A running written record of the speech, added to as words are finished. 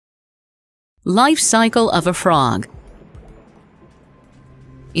Life cycle of a frog.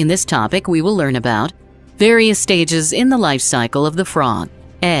 In this topic, we will learn about various stages in the life cycle of the frog: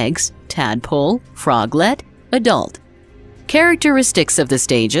 eggs, tadpole, froglet, adult, characteristics of the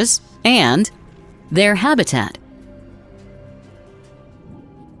stages, and their habitat.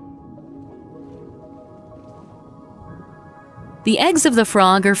 The eggs of the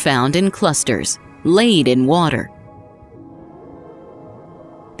frog are found in clusters, laid in water.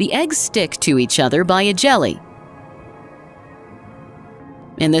 The eggs stick to each other by a jelly,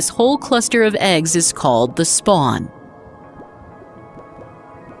 and this whole cluster of eggs is called the spawn.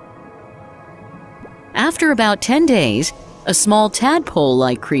 After about 10 days, a small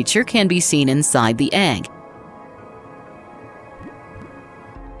tadpole-like creature can be seen inside the egg.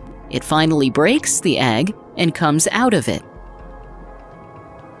 It finally breaks the egg and comes out of it.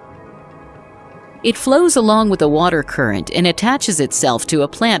 It flows along with the water current and attaches itself to a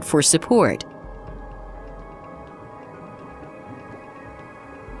plant for support.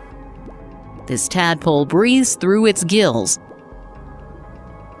 This tadpole breathes through its gills,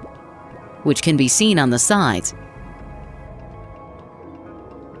 which can be seen on the sides.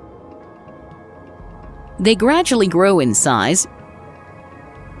 They gradually grow in size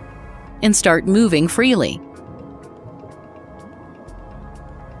and start moving freely.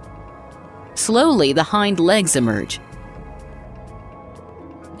 Slowly, the hind legs emerge.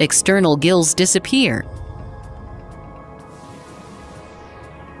 External gills disappear.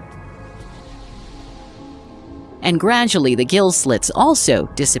 And gradually, the gill slits also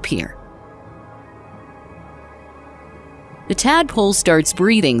disappear. The tadpole starts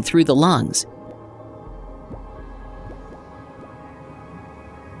breathing through the lungs.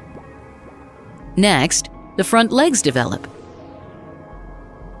 Next, the front legs develop.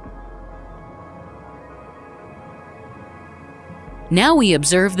 Now we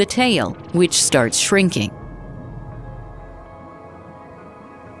observe the tail, which starts shrinking.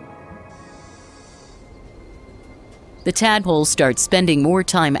 The tadpole starts spending more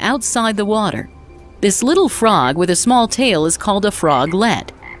time outside the water. This little frog with a small tail is called a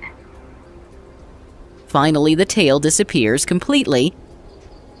froglet. Finally, the tail disappears completely,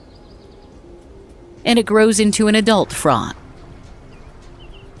 and it grows into an adult frog.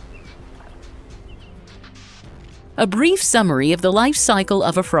 A brief summary of the life cycle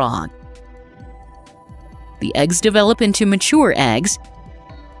of a frog. The eggs develop into mature eggs.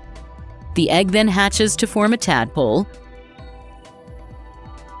 The egg then hatches to form a tadpole.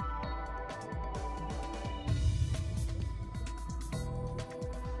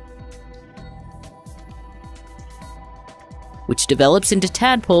 Which develops into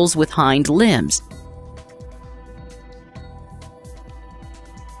tadpoles with hind limbs.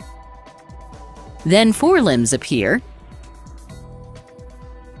 Then forelimbs appear,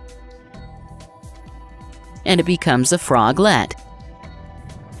 and it becomes a froglet,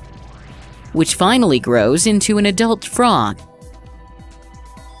 which finally grows into an adult frog.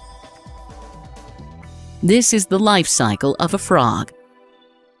 This is the life cycle of a frog.